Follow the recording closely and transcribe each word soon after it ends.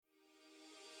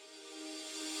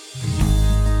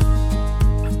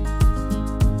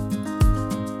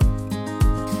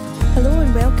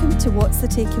to What's the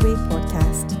Takeaway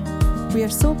podcast. We are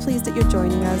so pleased that you're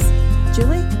joining us,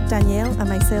 Julie, Danielle and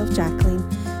myself, Jacqueline,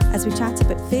 as we chat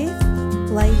about faith,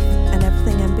 life and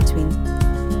everything in between.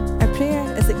 Our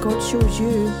prayer is that God shows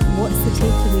you what's the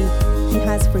takeaway He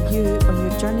has for you on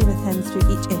your journey with Him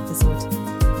through each episode.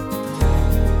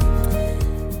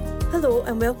 Hello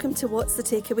and welcome to What's the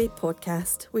Takeaway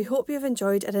podcast. We hope you've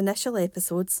enjoyed our initial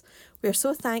episodes. We are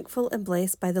so thankful and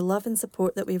blessed by the love and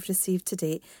support that we've received to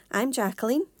date. I'm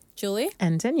Jacqueline. Julie.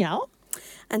 And Danielle.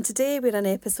 And today we're on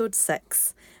episode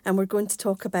 6 and we're going to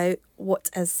talk about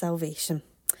what is salvation.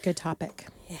 Good topic.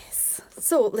 Yes.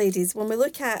 So, ladies, when we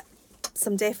look at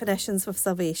some definitions of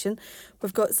salvation,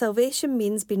 we've got salvation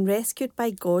means being rescued by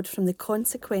God from the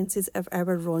consequences of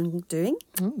our wrongdoing.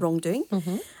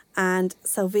 Mm-hmm. And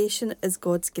salvation is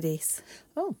God's grace.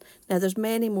 Oh. Now, there's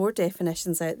many more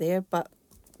definitions out there, but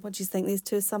what do you think these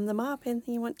two sum them up?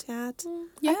 Anything you want to add?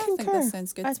 Yeah, I think that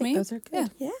sounds good to me. Those are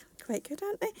good. Yeah, quite good,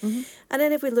 aren't they? Mm-hmm. And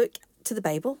then if we look to the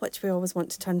Bible, which we always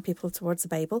want to turn people towards the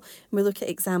Bible, and we look at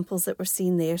examples that we're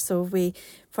seeing there. So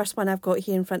first one I've got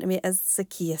here in front of me is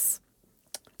Zacchaeus.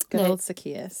 Good old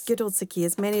Zacchaeus. Good old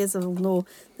Zacchaeus. Many of us will know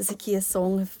the Zacchaeus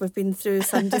song if we've been through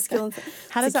Sunday school.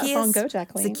 How does that song go,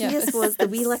 Jacqueline? Zacchaeus was the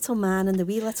wee little man, and the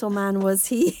wee little man was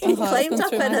he climbed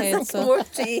up in a sycamore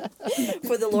tree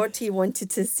for the Lord he wanted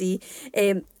to see.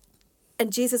 And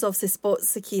Jesus obviously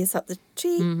spots Zacchaeus up the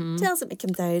tree, tells him to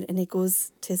come down, and he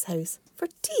goes to his house for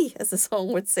tea, as the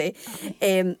song would say.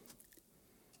 And,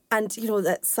 you know,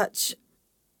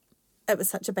 it was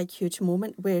such a big, huge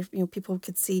moment where, you know, people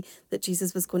could see that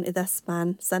Jesus was going to this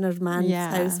sinner man's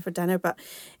house for dinner. But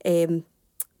in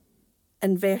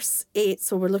verse 8,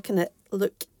 so we're looking at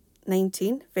Luke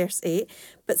 19, verse 8.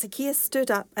 But Zacchaeus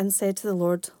stood up and said to the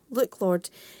Lord, "Look, Lord,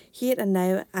 here and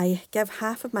now I give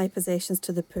half of my possessions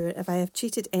to the poor. If I have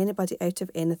cheated anybody out of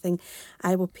anything,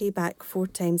 I will pay back 4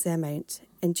 times the amount."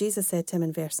 And Jesus said to him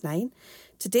in verse 9,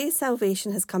 "Today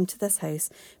salvation has come to this house,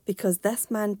 because this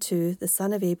man too, the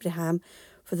son of Abraham,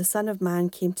 for the Son of Man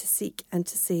came to seek and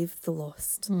to save the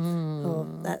lost." Oh,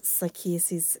 that's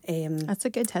Zacchaeus'... That's a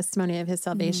good testimony of his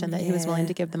salvation, that he was willing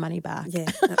to give the money back.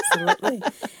 Yeah, absolutely.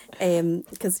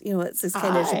 Because, you know, it's his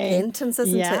kind of repentance,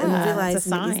 isn't it? And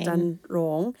realising that he's done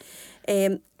wrong.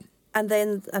 And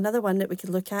then another one that we could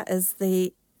look at is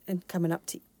coming up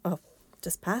to...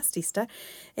 just past Easter,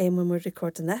 when we're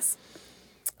recording this,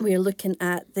 we're looking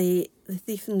at the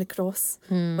thief on the cross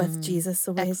with Jesus.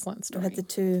 So we had the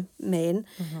two men,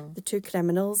 the two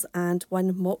criminals, and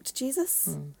one mocked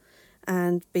Jesus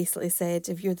and basically said,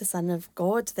 "If you're the Son of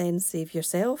God, then save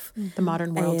yourself." The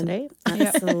modern world today.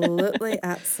 Absolutely,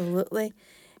 absolutely.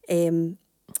 And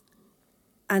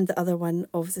the other one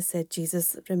obviously said,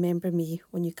 "Jesus, remember me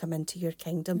when you come into your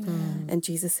kingdom." And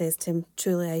Jesus says to him,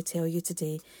 "Truly I tell you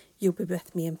today, you'll be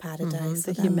with me in paradise."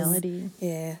 The humility.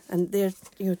 And they're,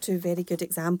 you know, two very good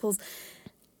examples.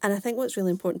 And I think what's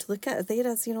really important to look at there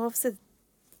is, you know, obviously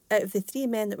out of the 3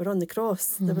 men that were on the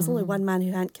cross, there was only one man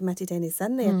who hadn't committed any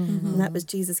sin there, and that was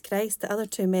Jesus Christ. The other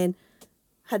 2 men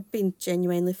had been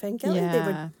genuinely found guilty. They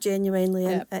were genuinely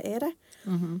in error.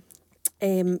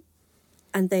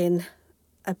 And then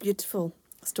a beautiful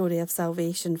story of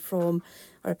salvation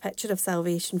a picture of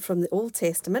salvation from the Old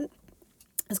Testament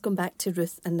has gone back to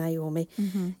Ruth and Naomi,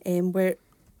 where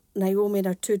Naomi and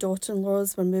her 2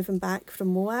 daughter-in-laws were moving back from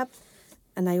Moab,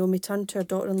 and Naomi turned to her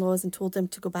daughter-in-laws and told them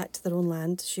to go back to their own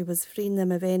land. She was freeing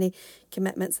them of any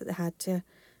commitments that they had to her.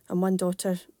 And one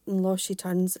daughter-in-law, she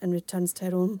turns and returns to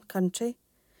her own country.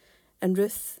 And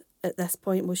Ruth, at this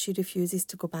point, she refuses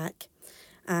to go back.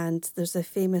 And there's a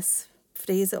famous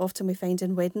phrase that often we find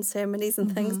in wedding ceremonies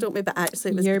and things, don't we? But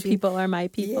actually it was your people are my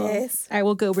people. Yes. I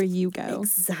will go where you go.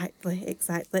 Exactly.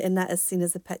 And that is seen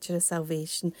as a picture of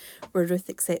salvation, where Ruth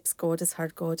accepts God as her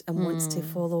God and wants to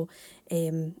follow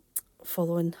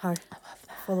following her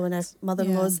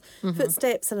mother-in-law's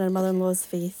footsteps and her mother-in-law's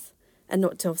faith. And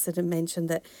not to obviously mention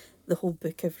that the whole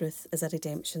book of Ruth is a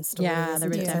redemption story. Yeah, the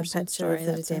redemption story.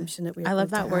 The redemption that we I love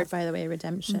that word, by the way,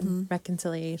 redemption,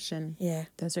 reconciliation. Yeah.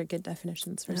 Those are good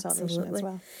definitions for salvation as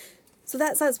well. So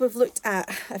that's as we've looked at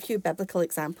a few biblical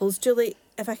examples. Julie,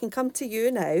 if I can come to you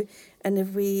now, and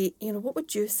if we, you know, what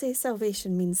would you say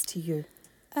salvation means to you?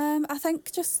 I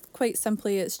think just quite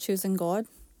simply it's choosing God.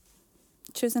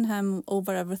 Choosing Him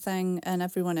over everything and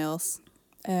everyone else.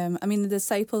 I mean, the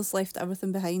disciples left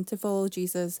everything behind to follow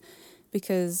Jesus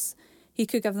because He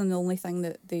could give them the only thing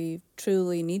that they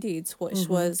truly needed, which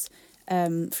was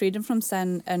freedom from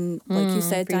sin and, like you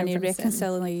said, Danny,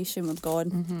 reconciliation with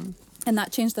God. And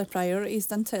that changed their priorities,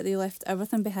 didn't it? They left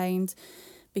everything behind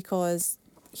because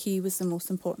He was the most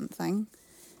important thing.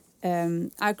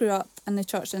 I grew up in the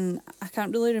church, and I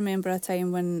can't really remember a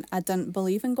time when I didn't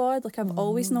believe in God. Like, I've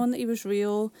always known that he was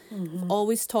real. I've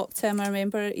always talked to him. I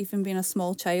remember even being a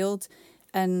small child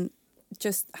and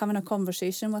just having a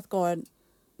conversation with God,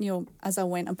 as I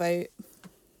went about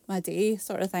my day,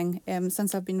 sort of thing.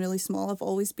 Since I've been really small, I've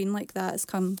always been like that. It's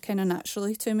come kind of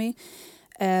naturally to me.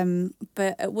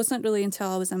 But it wasn't really until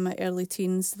I was in my early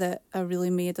teens that I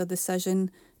really made a decision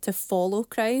to follow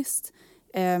Christ.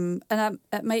 And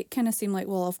it might kind of seem like,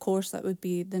 well, of course that would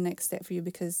be the next step for you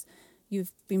because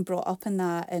you've been brought up in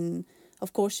that, and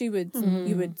of course you would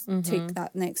take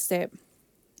that next step.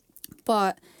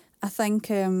 But I think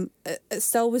it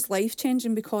still was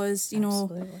life-changing because,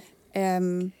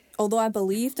 although I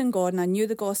believed in God and I knew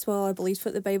the gospel, I believed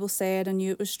what the Bible said, I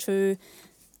knew it was true,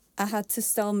 I had to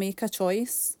still make a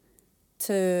choice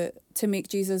to make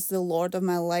Jesus the Lord of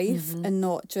my life and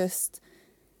not just,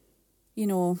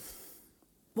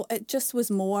 well, it just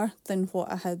was more than what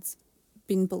I had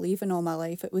been believing all my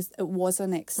life. It was a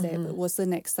next step. It was the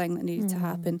next thing that needed to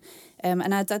happen.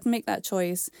 And I did make that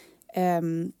choice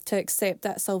to accept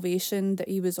that salvation that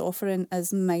he was offering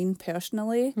as mine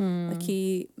personally. Like,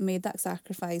 he made that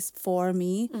sacrifice for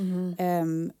me.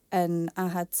 And I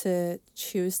had to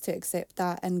choose to accept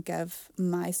that and give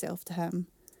myself to him.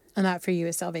 And that for you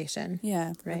is salvation.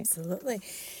 Yeah. Right. Absolutely.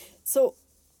 So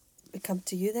we come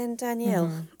to you then,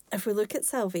 Danielle. If we look at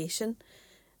salvation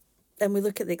and we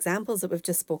look at the examples that we've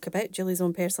just spoke about, Julie's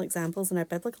own personal examples and our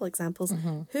biblical examples,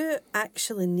 who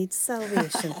actually needs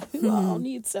salvation? Who all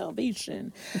need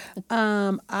salvation?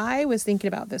 I was thinking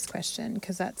about this question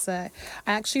because I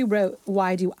actually wrote,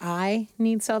 why do I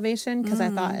need salvation? Because I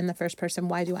thought in the first person,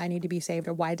 why do I need to be saved?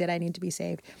 Or why did I need to be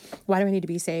saved? Why do I need to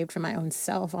be saved from my own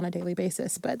self on a daily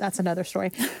basis? But that's another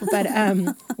story. But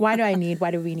why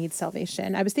do we need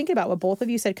salvation? I was thinking about what both of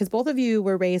you said, because both of you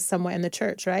were raised somewhat in the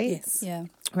church, right? Yes. Yeah.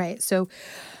 Right. So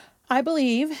I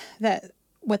believe that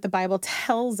what the Bible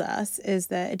tells us is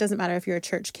that it doesn't matter if you're a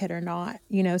church kid or not.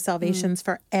 Salvation's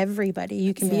for everybody.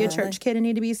 You can be a church kid and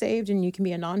need to be saved, and you can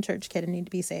be a non-church kid and need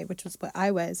to be saved, which was what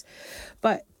I was.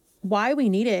 But why we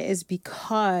need it is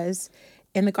because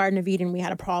in the Garden of Eden, we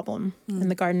had a problem. In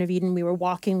the Garden of Eden, we were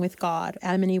walking with God.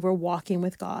 Adam and Eve were walking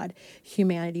with God.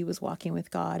 Humanity was walking with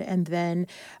God. And then,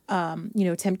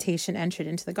 temptation entered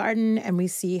into the garden, and we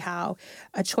see how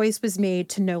a choice was made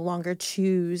to no longer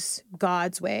choose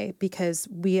God's way because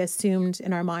we assumed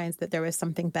in our minds that there was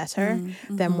something better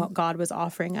than what God was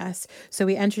offering us. So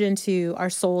we entered into our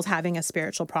souls having a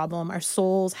spiritual problem. Our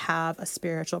souls have a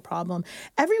spiritual problem.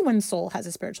 Everyone's soul has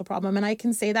a spiritual problem. And I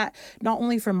can say that not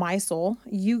only for my soul,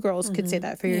 you girls could say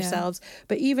that for yourselves,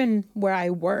 but even where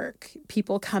I work,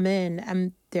 people come in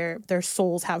and their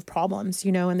souls have problems,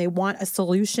 and they want a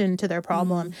solution to their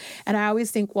problem. And I always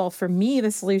think, well, for me,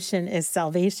 the solution is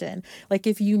salvation. Like,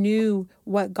 if you knew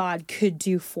what God could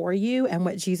do for you and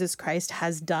what Jesus Christ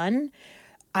has done,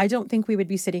 I don't think we would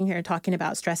be sitting here talking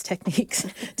about stress techniques.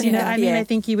 Do you know what I mean? I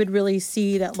think you would really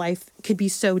see that life could be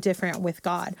so different with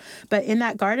God. But in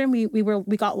that garden, we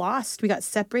got lost. We got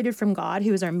separated from God,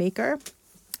 who is our maker.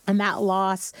 And that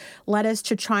loss led us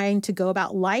to trying to go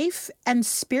about life and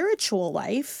spiritual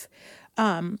life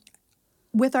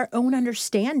with our own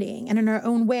understanding and in our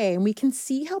own way. And we can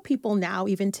see how people now,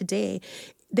 even today,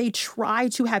 they try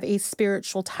to have a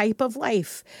spiritual type of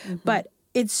life, but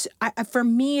for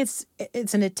me, it's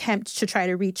an attempt to try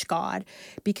to reach God,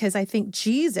 because I think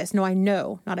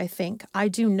I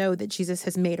do know that Jesus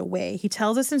has made a way. He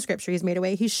tells us in Scripture he's made a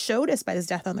way. He showed us by his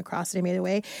death on the cross that he made a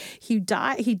way. He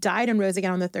died and rose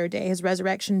again on the third day. His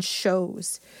resurrection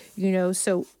shows,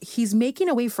 so he's making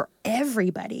a way for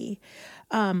everybody.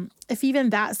 If even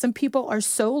that, some people are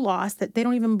so lost that they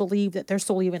don't even believe that their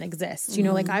soul even exists.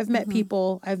 Like, I've met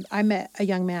people, I met a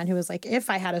young man who was like, if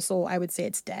I had a soul, I would say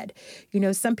it's dead.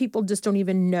 Some people just don't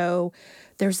even know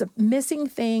there's a missing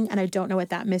thing, and I don't know what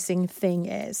that missing thing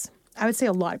is. I would say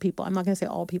a lot of people. I'm not going to say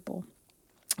all people.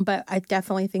 But I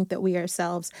definitely think that we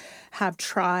ourselves have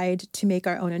tried to make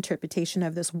our own interpretation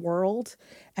of this world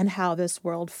and how this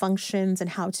world functions and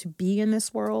how to be in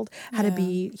this world, how to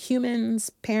be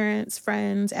humans, parents,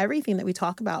 friends, everything that we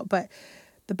talk about. But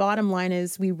the bottom line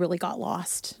is we really got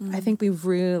lost. I think we've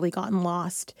really gotten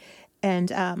lost.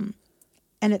 And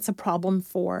it's a problem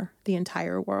for the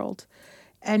entire world.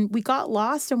 And we got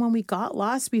lost. And when we got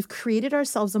lost, we've created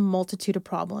ourselves a multitude of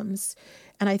problems.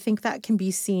 And I think that can be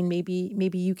seen,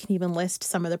 maybe you can even list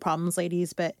some of the problems,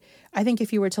 ladies, but I think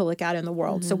if you were to look out in the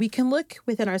world, so we can look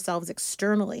within ourselves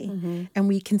externally and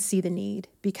we can see the need,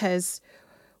 because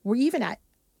we're even at,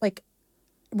 like,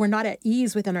 we're not at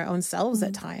ease within our own selves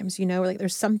at times, you know, like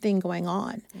there's something going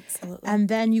on. Absolutely. And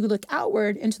then you look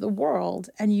outward into the world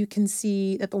and you can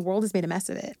see that the world has made a mess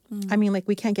of it. I mean, like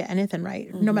we can't get anything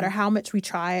right, no matter how much we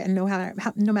try and no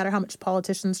matter how much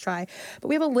politicians try. But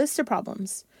we have a list of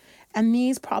problems. And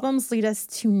these problems lead us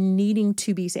to needing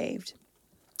to be saved.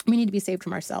 We need to be saved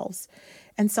from ourselves.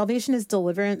 And salvation is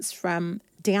deliverance from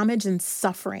damage and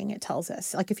suffering, it tells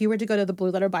us. Like if you were to go to the Blue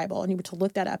Letter Bible and you were to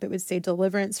look that up, it would say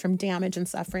deliverance from damage and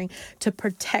suffering to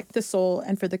protect the soul.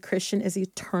 And for the Christian is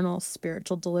eternal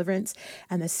spiritual deliverance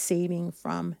and the saving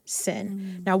from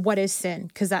sin. Now, what is sin?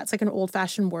 Because that's like an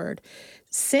old-fashioned word.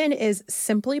 Sin is,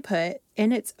 simply put,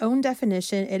 in its own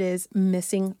definition, it is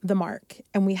missing the mark.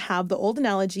 And we have the old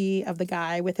analogy of the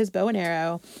guy with his bow and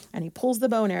arrow, and he pulls the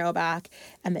bow and arrow back,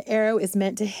 and the arrow is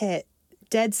meant to hit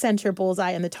dead center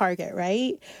bullseye in the target,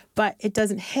 right? But it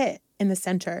doesn't hit in the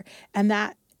center. And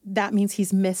that means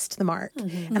he's missed the mark.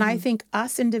 And I think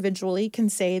us individually can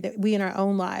say that we in our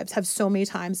own lives have so many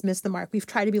times missed the mark. We've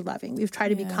tried to be loving. We've tried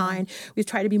to be kind. We've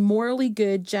tried to be morally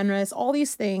good, generous, all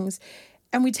these things.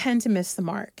 And we tend to miss the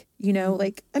mark, you know,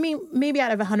 like, I mean, maybe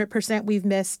out of 100%, we've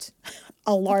missed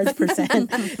a large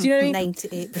percent. Do you know what I mean?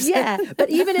 98%. Yeah. But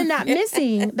even in that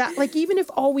missing, that like, even if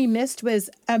all we missed was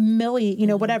a milli, you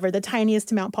know, whatever, the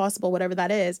tiniest amount possible, whatever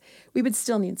that is, we would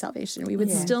still need salvation. We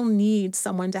would still need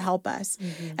someone to help us.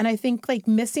 And I think like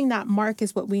missing that mark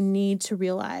is what we need to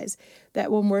realize,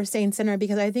 that when we're saying sinner,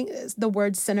 because I think the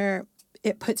word sinner,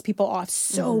 it puts people off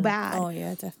so bad. Oh,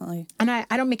 yeah, definitely. And I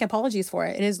don't make apologies for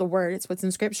it. It is the word. It's what's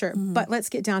in Scripture. But let's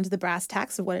get down to the brass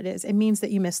tacks of what it is. It means that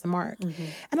you miss the mark.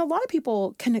 And a lot of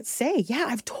people can say, yeah,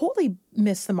 I've totally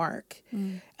missed the mark.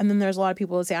 And then there's a lot of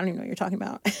people who say, I don't even know what you're talking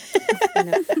about. You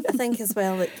know, I think as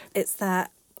well that it's that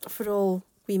for all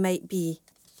we might be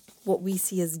what we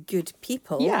see as good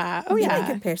people. Yeah. Oh, being yeah.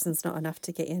 a good person's not enough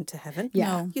to get you into heaven.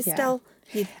 Yeah. You Yeah. still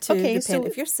need to repent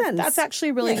of your sins. That's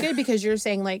actually really good, because you're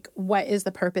saying like, what is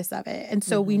the purpose of it? And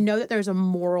so we know that there's a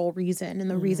moral reason, and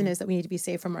the reason is that we need to be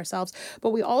saved from ourselves.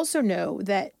 But we also know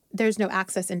that there's no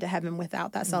access into heaven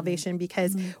without that salvation,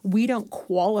 because we don't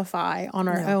qualify on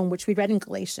our own, which we read in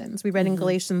Galatians. We read in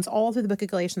Galatians, all through the book of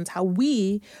Galatians, how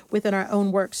we, within our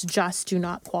own works, just do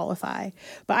not qualify.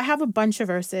 But I have a bunch of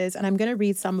verses, and I'm going to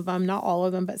read some of them, not all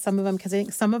of them, but some of them, because I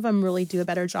think some of them really do a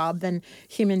better job than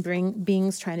human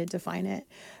beings trying to define it.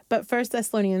 But 1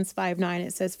 Thessalonians 5:9,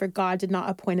 it says, for God did not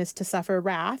appoint us to suffer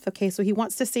wrath. Okay, so he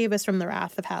wants to save us from the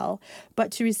wrath of hell,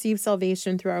 but to receive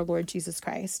salvation through our Lord Jesus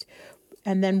Christ.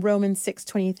 And then Romans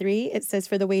 6:23, it says,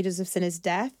 for the wages of sin is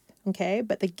death. Okay,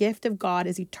 but the gift of God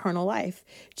is eternal life,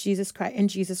 Jesus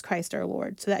Christ our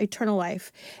Lord. So that eternal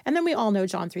life. And then we all know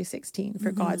John 3:16,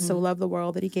 for God so loved the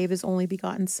world that he gave his only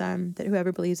begotten son, that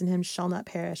whoever believes in him shall not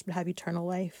perish, but have eternal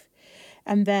life.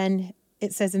 And then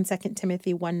it says in 2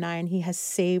 Timothy 1:9, he has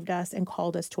saved us and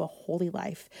called us to a holy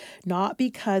life, not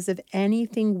because of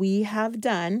anything we have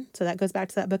done. So that goes back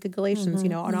to that book of Galatians, you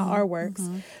know, on our works,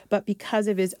 but because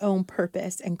of his own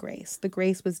purpose and grace. The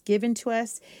grace was given to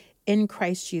us in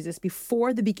Christ Jesus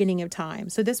before the beginning of time.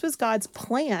 So this was God's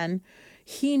plan.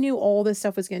 He knew all this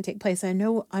stuff was going to take place. I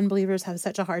know unbelievers have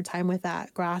such a hard time with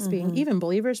that, grasping. Even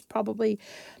believers probably.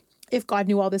 If God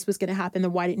knew all this was going to happen,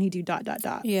 then why didn't he do ...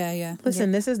 Yeah.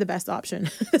 Listen, this is the best option.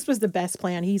 This was the best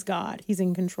plan. He's God. He's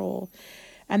in control.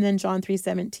 And then John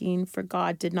 3:17, for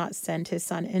God did not send his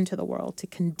son into the world to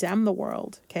condemn the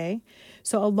world. Okay.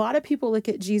 So a lot of people look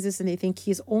at Jesus and they think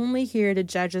he's only here to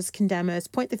judge us, condemn us,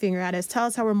 point the finger at us, tell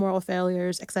us how we're moral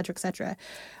failures, et cetera, et cetera.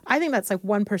 I think that's like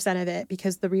 1% of it,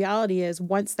 because the reality is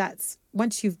once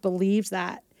you've believed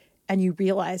that and you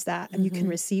realize that and you can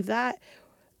receive that,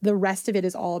 the rest of it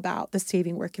is all about the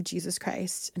saving work of Jesus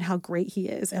Christ and how great he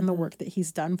is and the work that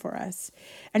he's done for us.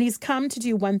 And he's come to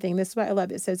do one thing. This is what I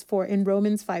love. It says, for in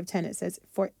Romans 5:10, it says,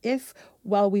 for if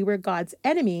while we were God's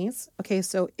enemies, okay,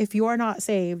 so if you are not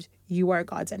saved, you are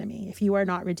God's enemy. If you are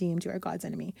not redeemed, you are God's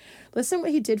enemy. Listen what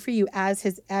he did for you as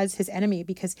his enemy,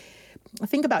 because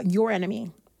think about your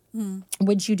enemy.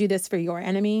 Would you do this for your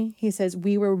enemy? He says,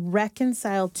 we were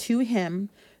reconciled to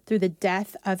him through the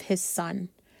death of his son.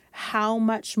 How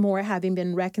much more, having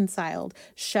been reconciled,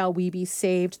 shall we be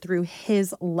saved through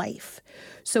his life?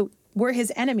 So we're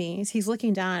his enemies. He's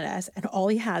looking down at us, and all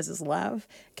he has is love,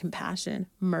 compassion,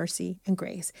 mercy, and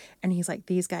grace. And he's like,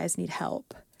 these guys need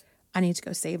help. I need to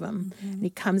go save them. And he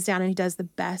comes down and he does the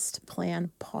best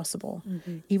plan possible.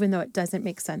 Even though it doesn't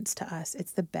make sense to us,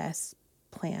 it's the best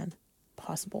plan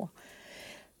possible.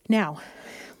 Now,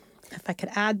 if I could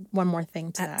add one more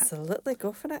thing to that. Absolutely,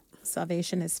 go for it.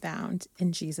 Salvation is found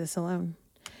in Jesus alone.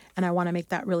 And I want to make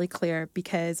that really clear,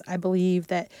 because I believe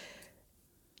that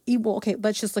Okay,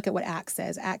 let's just look at what Acts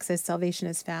says. Acts says salvation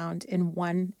is found in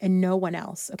one and no one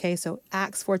else. Okay, so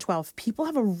Acts 4:12. People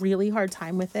have a really hard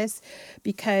time with this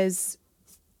because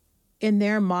in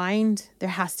their mind, there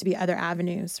has to be other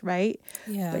avenues, right?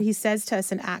 Yeah. But he says to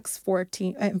us in Acts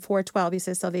 4:12, he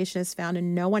says, salvation is found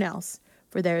in no one else,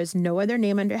 for there is no other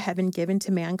name under heaven given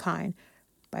to mankind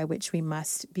by which we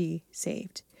must be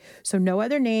saved. So no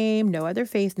other name, no other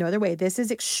faith, no other way. This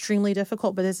is extremely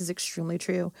difficult, but this is extremely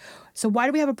true. So why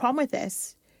do we have a problem with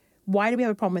this? Why do we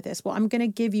have a problem with this? Well, I'm going to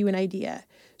give you an idea.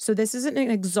 So this isn't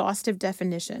an exhaustive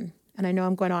definition, and I know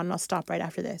I'm going on and I'll stop right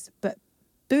after this, but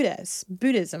Buddha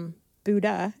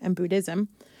and Buddhism,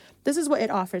 this is what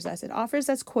it offers us. It offers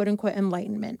us quote unquote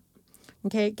enlightenment.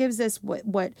 Okay, it gives us what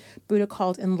Buddha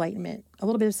called enlightenment, a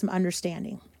little bit of some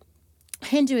understanding.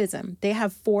 Hinduism, they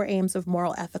have 4 aims of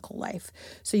moral ethical life.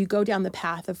 So you go down the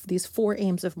path of these 4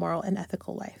 aims of moral and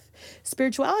ethical life.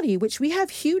 Spirituality, which we have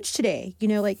huge today,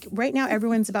 like right now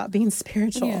everyone's about being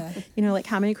spiritual. Yeah. Like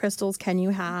how many crystals can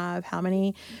you have? How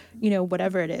many,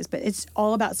 whatever it is, but it's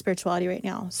all about spirituality right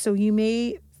now. So you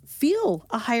may feel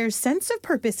a higher sense of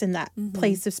purpose in that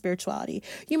place of spirituality.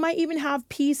 You might even have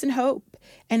peace and hope,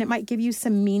 and it might give you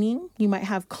some meaning. You might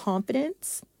have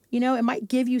confidence. It might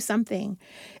give you something.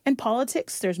 In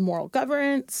politics, there's moral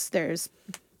governance. There's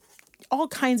all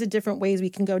kinds of different ways we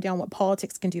can go down what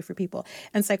politics can do for people.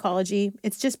 And psychology,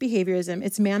 it's just behaviorism.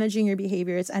 It's managing your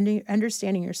behavior. It's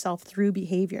understanding yourself through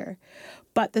behavior.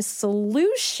 But the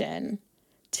solution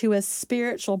to a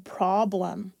spiritual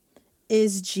problem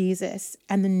is Jesus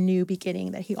and the new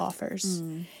beginning that he offers.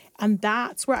 And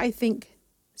that's where I think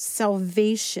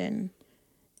salvation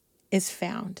is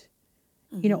found.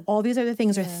 All these other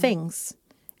things are things,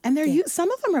 and some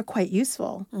of them are quite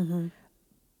useful,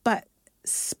 but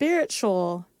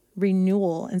spiritual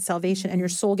renewal and salvation and your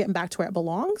soul getting back to where it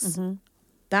belongs,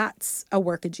 that's a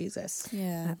work of Jesus.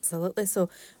 Yeah, absolutely. So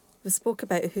we spoke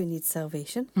about who needs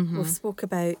salvation. We've spoke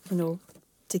about, to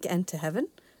get into heaven,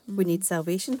 we need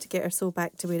salvation to get our soul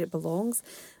back to where it belongs.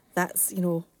 That's,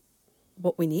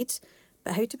 what we need.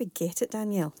 But how do we get it,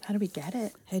 Danielle? How do we get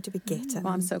it? How do we get it?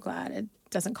 Well, I'm so glad it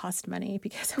doesn't cost money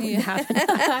because I wouldn't have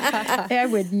enough. I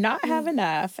would not have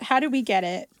enough. How do we get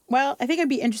it? Well, I think it'd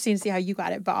be interesting to see how you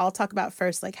got it, but I'll talk about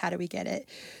first, how do we get it?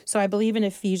 So I believe in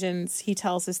Ephesians, he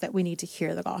tells us that we need to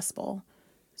hear the gospel.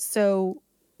 So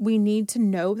we need to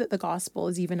know that the gospel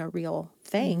is even a real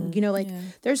thing.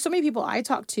 There's so many people I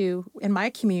talk to in my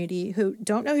community who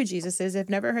don't know who Jesus is, have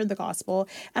never heard the gospel.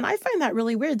 And I find that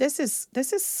really weird. This is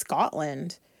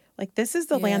Scotland. This is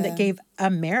the land that gave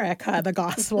America the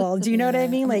gospel. Do you know what I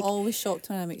mean? I'm always shocked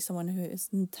when I meet someone who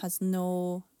has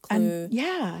no clue.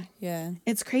 Yeah.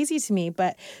 It's crazy to me.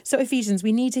 But so Ephesians,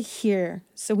 we need to hear.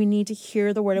 So we need to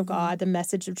hear the word of God, the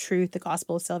message of truth, the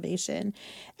gospel of salvation.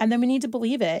 And then we need to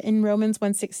believe it. In Romans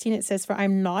 1:16, it says, "For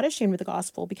I'm not ashamed of the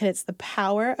gospel, because it's the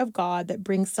power of God that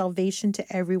brings salvation to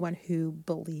everyone who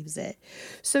believes it."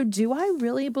 So do I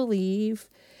really believe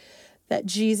that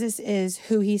Jesus is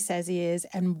who he says he is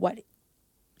and what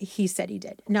he said he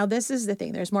did? Now, this is the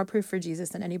thing. There's more proof for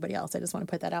Jesus than anybody else. I just want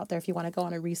to put that out there. If you want to go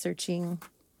on a researching,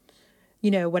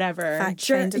 whatever.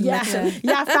 Fact-finding mission.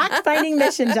 Fact-finding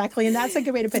mission, Jacqueline. That's a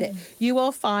good way to put it. You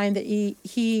will find that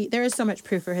there is so much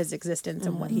proof for his existence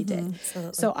and what he did.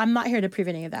 Absolutely. So I'm not here to prove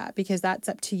any of that because that's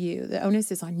up to you. The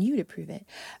onus is on you to prove it,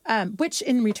 which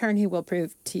in return, he will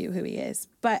prove to you who he is.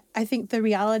 But I think the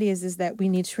reality is that we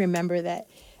need to remember that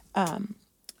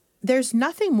there's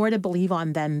nothing more to believe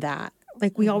on than that.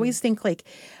 We always think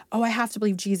I have to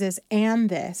believe Jesus and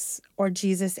this, or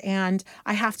Jesus and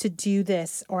I have to do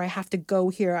this, or I have to go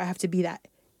here, I have to be that.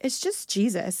 It's just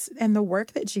Jesus and the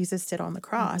work that Jesus did on the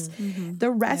cross.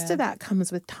 The rest of that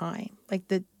comes with time,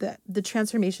 the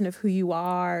transformation of who you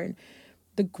are and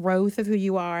the growth of who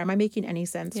you are. Am I making any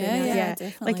sense right now? Yeah,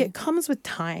 definitely. It comes with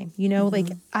time,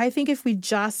 I think if we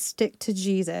just stick to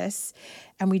Jesus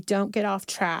and we don't get off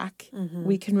track,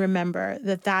 we can remember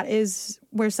that is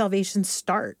where salvation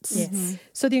starts. Yes.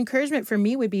 So the encouragement for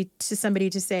me would be to somebody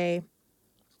to say,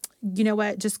 you know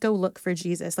what, just go look for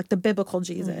Jesus, the biblical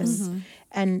Jesus,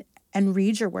 and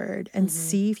read your word and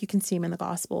see if you can see him in the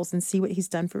Gospels and see what he's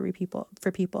done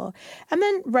for people. And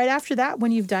then right after that,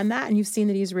 when you've done that and you've seen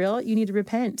that he's real, you need to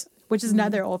repent, which is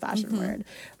another old-fashioned word.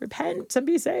 Repent and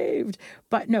be saved.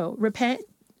 But no, repent,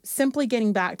 simply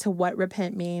getting back to what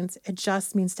repent means, it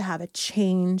just means to have a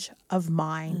change of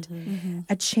mind,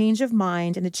 a change of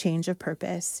mind and a change of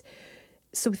purpose.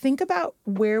 So think about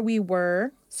where we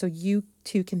were, so you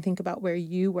too can think about where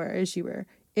you were as you were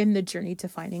in the journey to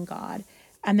finding God.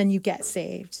 And then you get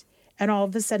saved. And all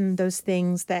of a sudden, those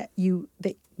things that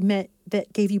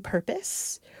gave you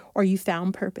purpose, or you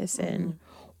found purpose in,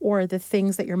 or the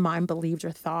things that your mind believed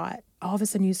or thought, all of a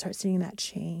sudden you start seeing that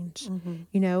change.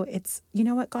 You know, it's, you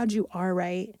know what, God, you are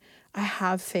right. I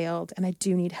have failed and I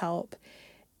do need help.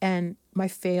 And my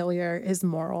failure is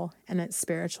moral and it's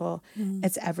spiritual.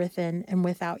 It's everything. And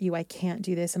without you, I can't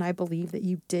do this. And I believe that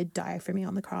you did die for me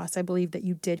on the cross. I believe that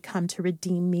you did come to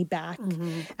redeem me back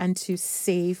and to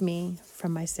save me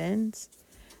from my sins.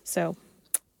 So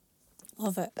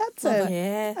love it. That's Love it.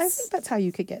 Yes. I think that's how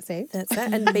you could get saved. That's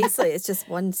it. And basically, it's just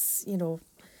once, you know,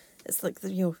 it's like,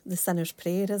 the sinner's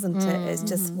prayer, isn't it? It's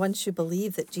just once you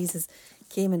believe that Jesus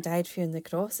came and died for you on the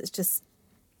cross, it's just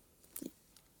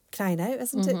crying out,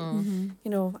 isn't it?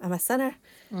 You know, I'm a sinner.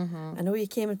 I know you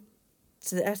came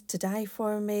to the earth to die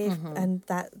for me, and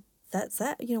that's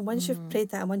it. You know, once you've prayed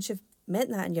that and once you've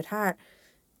meant that in your heart,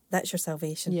 that's your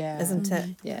salvation, isn't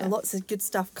it? Yeah. And lots of good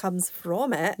stuff comes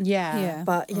from it. Yeah.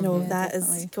 But, you know, Yeah, that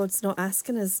definitely. is, God's not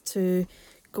asking us to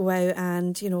go out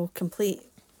and, you know, complete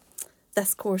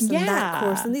this course and that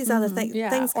course and these other things. Yeah.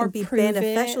 Things Or can be prove it,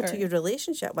 beneficial or- to your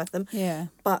relationship with them. Yeah.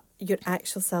 But your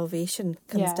actual salvation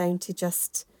comes Yeah. down to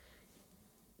just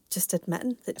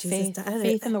admitting that Jesus Faith. died.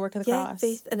 Faith in the work of the cross.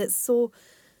 Faith. And it's so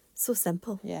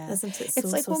simple, Yeah. isn't it?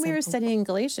 It's like when we were studying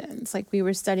Galatians, like we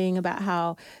were studying about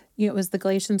how, you know, it was the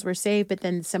Galatians were saved, but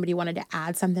then somebody wanted to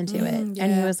add something to it. And he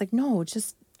yeah. was like, no,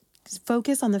 just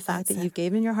focus on the fact that you've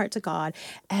given your heart to God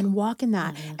and walk in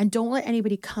that. And don't let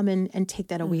anybody come in and take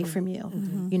that away from you.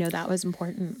 You know, that was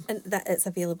important. And that it's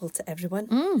available to everyone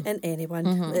and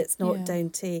anyone. It's not down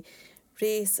to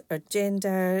race or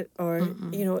gender or,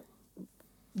 you know,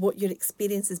 what your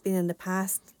experience has been in the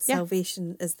past.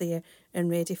 Salvation is there and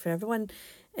ready for everyone.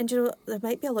 And, you know, there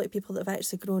might be a lot of people that have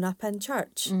actually grown up in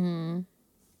church,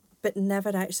 but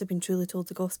never actually been truly told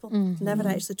the gospel, never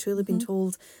actually truly been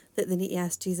told that they need to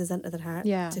ask Jesus into their heart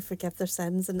to forgive their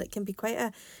sins. And it can be quite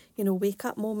a, you know,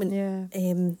 wake-up moment.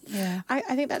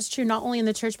 I think that's true, not only in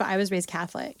the church, but I was raised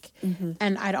Catholic.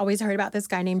 And I'd always heard about this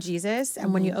guy named Jesus.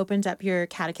 And when you opened up your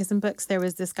catechism books, there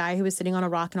was this guy who was sitting on a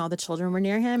rock and all the children were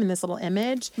near him in this little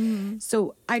image.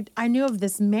 So I knew of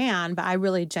this man, but I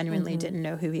really genuinely didn't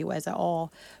know who he was at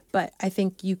all. But I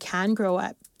think you can grow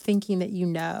up thinking that you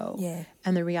know.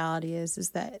 And the reality is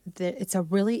that it's a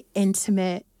really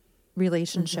intimate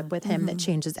relationship with him that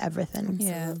changes everything.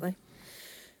 Absolutely.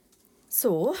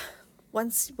 So,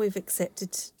 once we've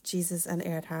accepted Jesus in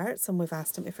our hearts and we've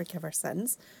asked him to forgive our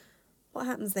sins, what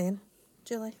happens then,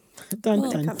 Julie? Dun,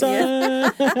 dun,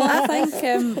 dun. Well, I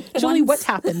think Julie, what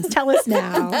happens? Tell us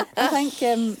now. I think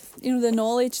you know, the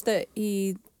knowledge that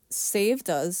he saved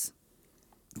us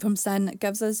from sin, it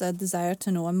gives us a desire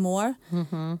to know him more.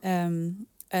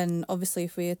 And obviously,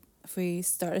 if we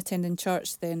start attending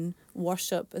church, then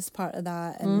worship is part of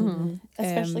that, and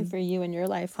Especially for you in your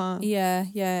life, huh?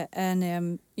 yeah,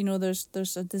 and you know,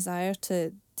 there's a desire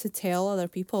to tell other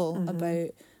people about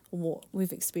what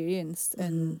we've experienced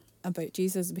and about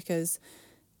Jesus, because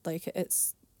like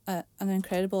it's an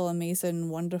incredible, amazing,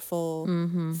 wonderful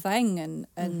thing,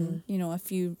 and you know,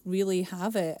 if you really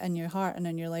have it in your heart and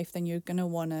in your life, then you're gonna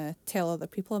want to tell other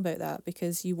people about that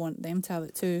because you want them to have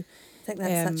it too. I think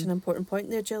that's such an important point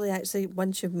there, Julie. Actually,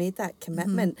 once you've made that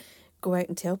commitment, go out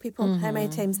and tell people. How many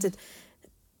times did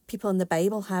people in the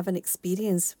Bible have an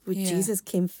experience where Jesus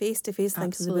came face to face?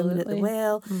 Think of the woman at the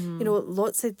well. You know,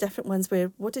 lots of different ones where,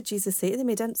 what did Jesus say to them?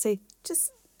 He didn't say,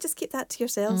 just keep that to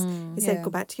yourselves. He said, go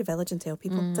back to your village and tell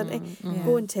people, didn't he?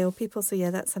 Go and tell people. So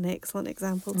yeah, that's an excellent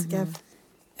example to give.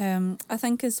 I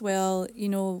think as well, you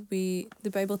know, the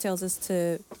Bible tells us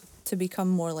to become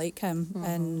more like him,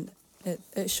 and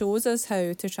it shows us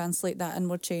how to translate that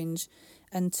inward change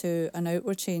into an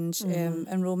outward change.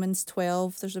 In Romans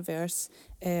 12, there's a verse,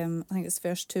 I think it's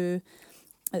verse 2,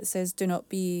 it says, do not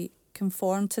be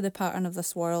conformed to the pattern of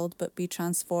this world, but be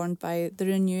transformed by the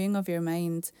renewing of your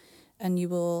mind, and you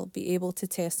will be able to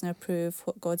test and approve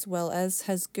what God's will is,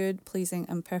 his good, pleasing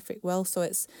and perfect will. So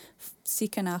it's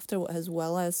seeking after what his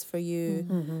will is for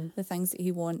you, the things that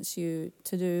he wants you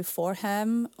to do for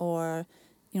him, or,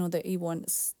 you know, that he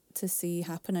wants to see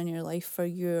happen in your life for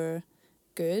your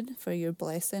good, for your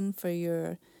blessing, for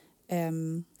your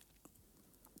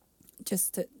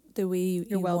just the way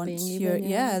you want your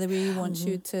the way he wants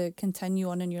you to continue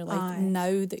on in your life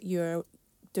now that you're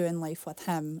doing life with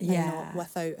him and not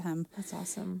without him. That's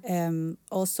awesome.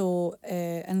 Also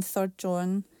in 3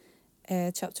 John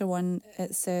chapter 1,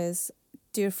 it says,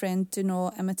 dear friend, do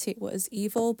not imitate what is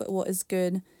evil, but what is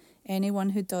good. Anyone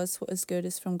who does what is good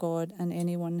is from God, and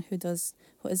anyone who does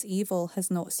what is evil has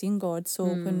not seen God. So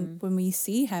when we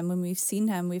see him, when we've seen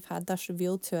him, we've had this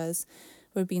revealed to us,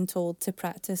 we're being told to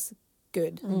practice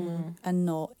good and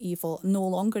not evil, no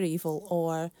longer evil,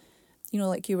 or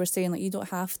like you were saying, like you don't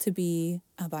have to be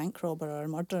a bank robber or a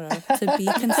murderer to be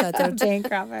considered bank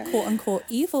robber, quote unquote,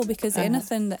 evil, because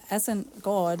anything that isn't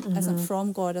God, isn't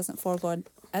from God, isn't for God,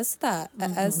 is that.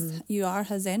 It is, you are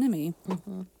his enemy.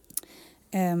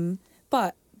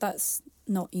 But that's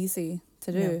not easy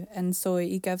to do. And so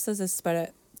he gives us his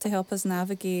Spirit to help us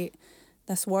navigate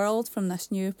this world from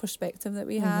this new perspective that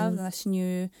we have, this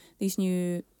new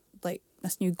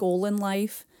goal in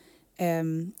life.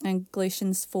 In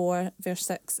Galatians 4 verse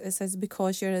 6, it says,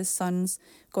 because you're his sons,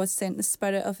 God sent the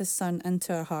Spirit of his Son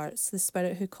into our hearts, the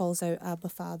Spirit who calls out, Abba,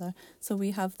 Father. So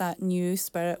we have that new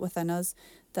Spirit within us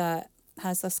that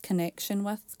has this connection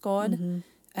with God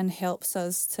and helps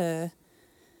us to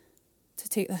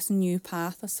take this new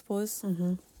path, I suppose.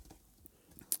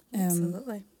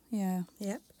 Absolutely. Yeah.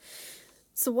 Yep.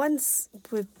 So once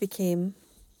we became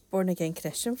born again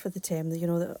Christian, for the term that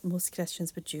that most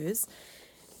Christians would use,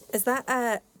 is that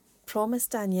a promise,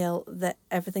 Danielle, that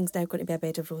everything's now going to be a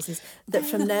bed of roses? That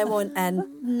from now on in,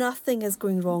 nothing is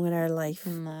going wrong in our life?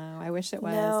 No, I wish it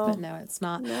was, but no, it's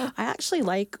not. No. I actually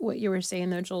like what you were saying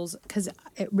though, Jules, because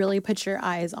it really puts your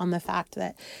eyes on the fact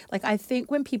that, like, I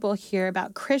think when people hear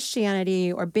about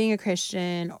Christianity or being a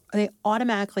Christian, they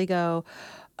automatically go,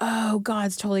 oh,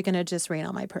 God's totally going to just rain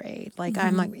on my parade. Like,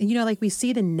 I'm like, like we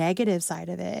see the negative side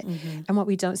of it. And what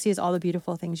we don't see is all the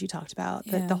beautiful things you talked about,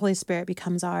 that the Holy Spirit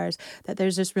becomes ours, that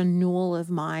there's this renewal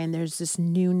of mind. There's this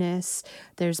newness.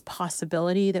 There's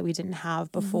possibility that we didn't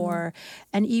have before.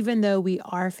 And even though we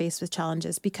are faced with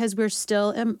challenges, because we're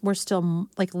still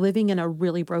like living in a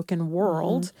really broken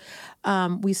world,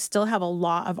 we still have a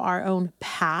lot of our own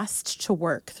past to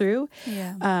work through.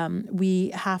 Yeah. We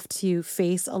have to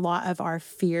face a lot of our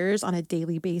fears on a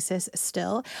daily basis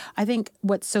still. I think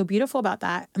what's so beautiful about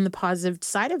that, and the positive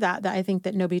side of that I think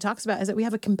that nobody talks about, is that we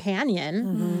have a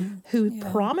companion who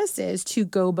promises to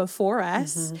go before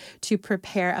us, to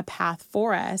prepare a path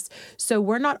for us. So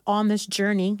we're not on this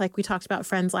journey like we talked about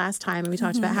friends last time, and we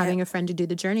talked about having a friend to do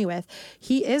the journey with.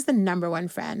 He is the number one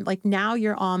friend. Like, now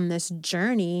you're on this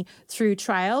journey through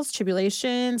trials,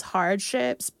 tribulations,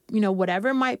 hardships,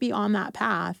 whatever might be on that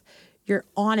path, you're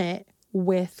on it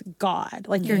with God.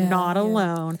 Like, you're not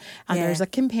alone, and there's a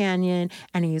companion,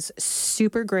 and he's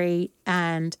super great,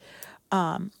 and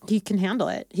he can handle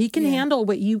it. He can handle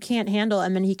what you can't handle,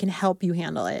 and then he can help you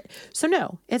handle it. So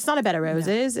no, it's not a bed of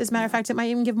roses. As a matter of fact, it might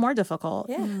even get more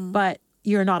difficult. But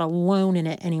you're not alone in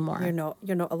it anymore.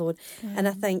 You're not alone. And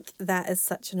I think that is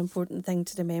such an important thing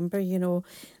to remember,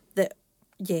 that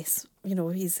yes,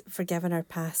 he's forgiven our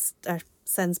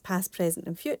sins, past, present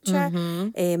and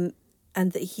future.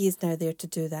 And that he is now there to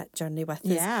do that journey with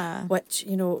us. Which,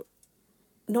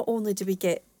 not only do we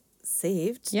get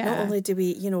saved, not only do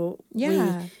we,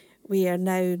 we are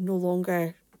now no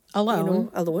longer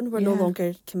alone. We're no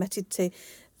longer committed to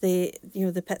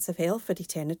the pits of hell for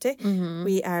eternity.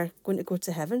 We are going to go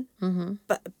to heaven.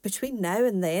 But between now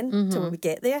and then, till we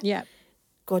get there,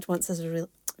 God wants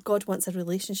a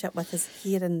relationship with us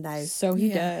here and now. So he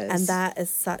does. And that is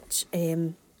such...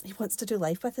 he wants to do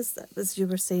life with us, as you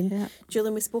were saying.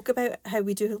 Julian, we spoke about how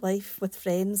we do life with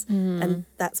friends, and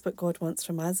that's what God wants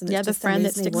from us. And it's the just friend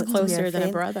that amazing. sticks closer than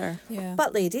a brother.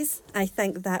 But ladies, I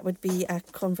think that would be a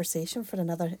conversation for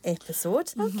another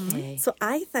episode. Okay. So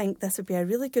I think this would be a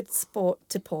really good spot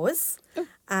to pause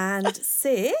and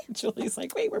say... Julie's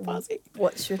like, wait, we're pausing.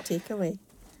 What's your takeaway?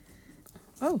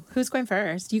 Oh, who's going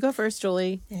first? You go first,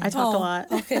 Julie. I talked a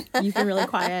lot. Okay. You've been really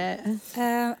quiet.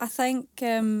 I think,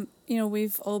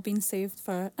 we've all been saved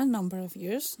for a number of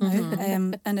years now.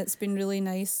 And it's been really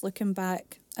nice looking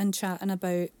back and chatting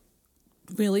about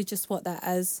really just what that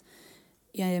is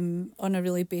on a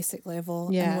really basic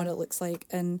level and what it looks like.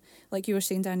 And like you were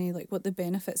saying, Danny, like what the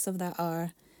benefits of that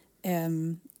are.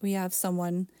 We have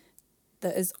someone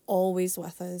that is always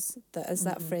with us, that is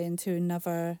that friend who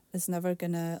is never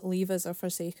going to leave us or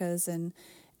forsake us. And,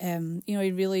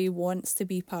 he really wants to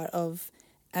be part of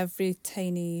every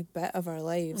tiny bit of our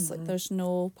lives. Like, there's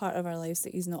no part of our lives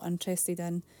that he's not interested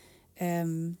in.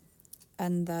 And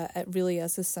that it really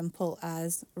is as simple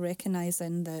as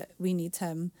recognising that we need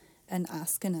him and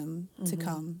asking him to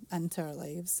come into our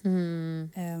lives.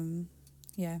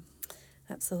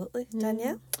 Absolutely.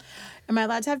 Danielle? Am I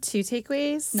allowed to have 2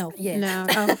 takeaways? No. No.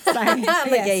 Oh, sorry.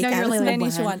 As many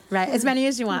as you want. Right. As many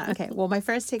as you want. Okay. Well, my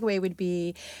first takeaway would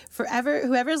be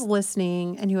whoever's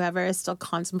listening and whoever is still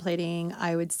contemplating,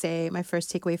 I would say my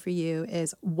first takeaway for you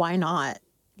is why not?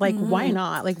 Like, why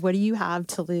not? Like, what do you have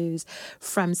to lose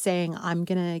from saying, I'm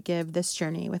going to give this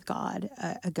journey with God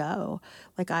a go?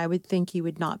 Like, I would think you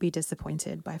would not be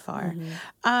disappointed by far.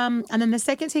 And then the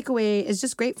second takeaway is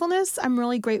just gratefulness. I'm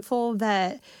really grateful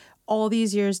that all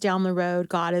these years down the road,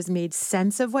 God has made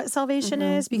sense of what salvation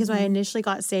is, because when I initially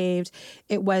got saved,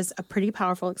 it was a pretty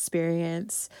powerful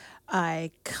experience.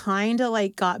 I kind of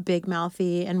like got big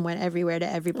mouthy and went everywhere to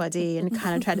everybody and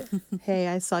kind of tried to, hey,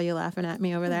 I saw you laughing at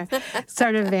me over there.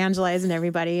 Started evangelizing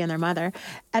everybody and their mother.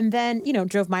 And then, you know,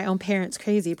 drove my own parents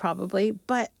crazy probably.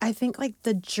 But I think like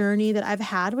the journey that I've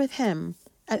had with him,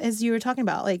 as you were talking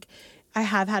about, like I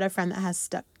have had a friend that has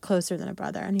stuck closer than a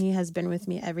brother, and he has been with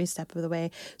me every step of the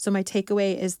way. So my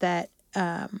takeaway is that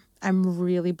I'm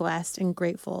really blessed and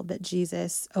grateful that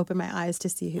Jesus opened my eyes to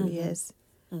see who he is.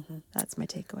 That's my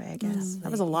takeaway, I guess. That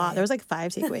was a lot. There was like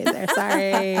 5 takeaways there.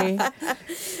 Sorry.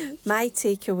 My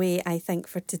takeaway, I think,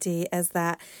 for today is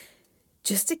that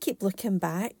just to keep looking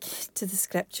back to the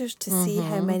scriptures to see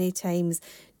how many times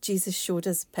Jesus showed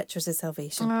us pictures of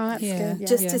salvation. Oh, that's good. Yeah.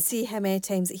 Just to see how many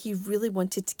times that he really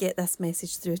wanted to get this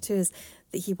message through to us,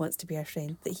 that he wants to be our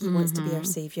friend, that he wants to be our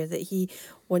saviour, that he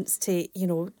wants to, you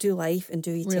know, do life and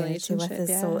do eternity with us.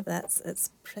 Yeah. So it's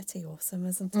pretty awesome,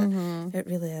 isn't it? It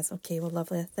really is. Okay, well,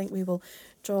 lovely. I think we will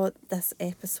draw this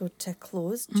episode to a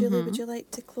close. Julie, would you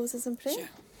like to close us in prayer?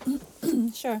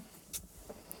 Sure.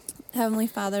 Heavenly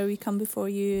Father, we come before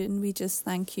you and we just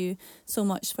thank you so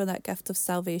much for that gift of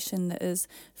salvation that is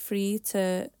free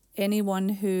to anyone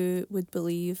who would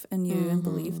believe in you and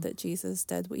believe that Jesus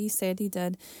did what he said he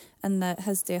did, and that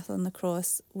his death on the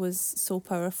cross was so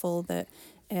powerful that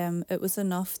it was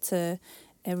enough to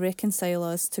reconcile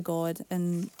us to God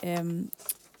and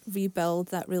rebuild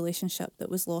that relationship that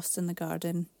was lost in the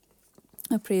garden.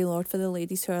 I pray, Lord, for the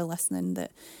ladies who are listening,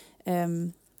 that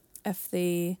if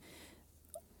they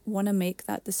want to make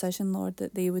that decision, Lord,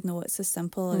 that they would know it's as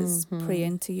simple as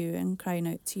praying to you and crying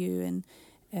out to you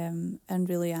and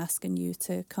really asking you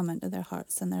to come into their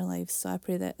hearts and their lives. So I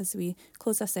pray that as we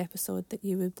close this episode, that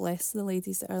you would bless the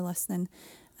ladies that are listening,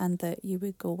 and that you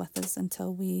would go with us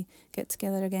until we get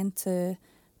together again to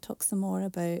talk some more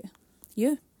about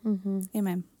you.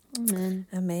 Amen. Amen.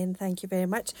 Amen. Thank you very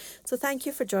much. So thank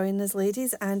you for joining us,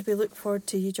 ladies, and we look forward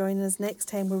to you joining us next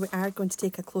time, where we are going to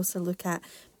take a closer look at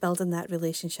building that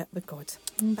relationship with God.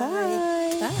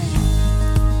 Bye. Bye.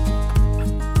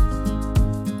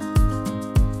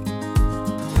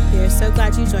 We are so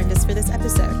glad you joined us for this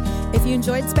episode. If you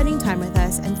enjoyed spending time with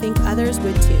us and think others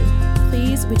would too,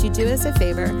 please would you do us a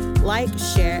favor, like,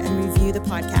 share, and review the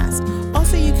podcast.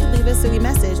 Also, you can leave us a wee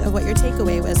message of what your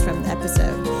takeaway was from the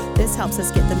episode. This helps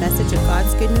us get the message of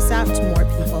God's goodness out to more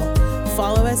people.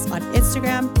 Follow us on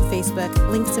Instagram, Facebook,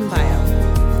 links in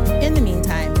bio. In the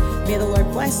meantime, may the Lord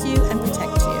bless you and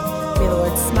protect you. May the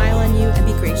Lord smile on you and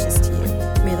be gracious to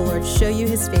you. May the Lord show you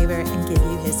his favor and give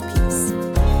you his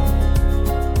peace.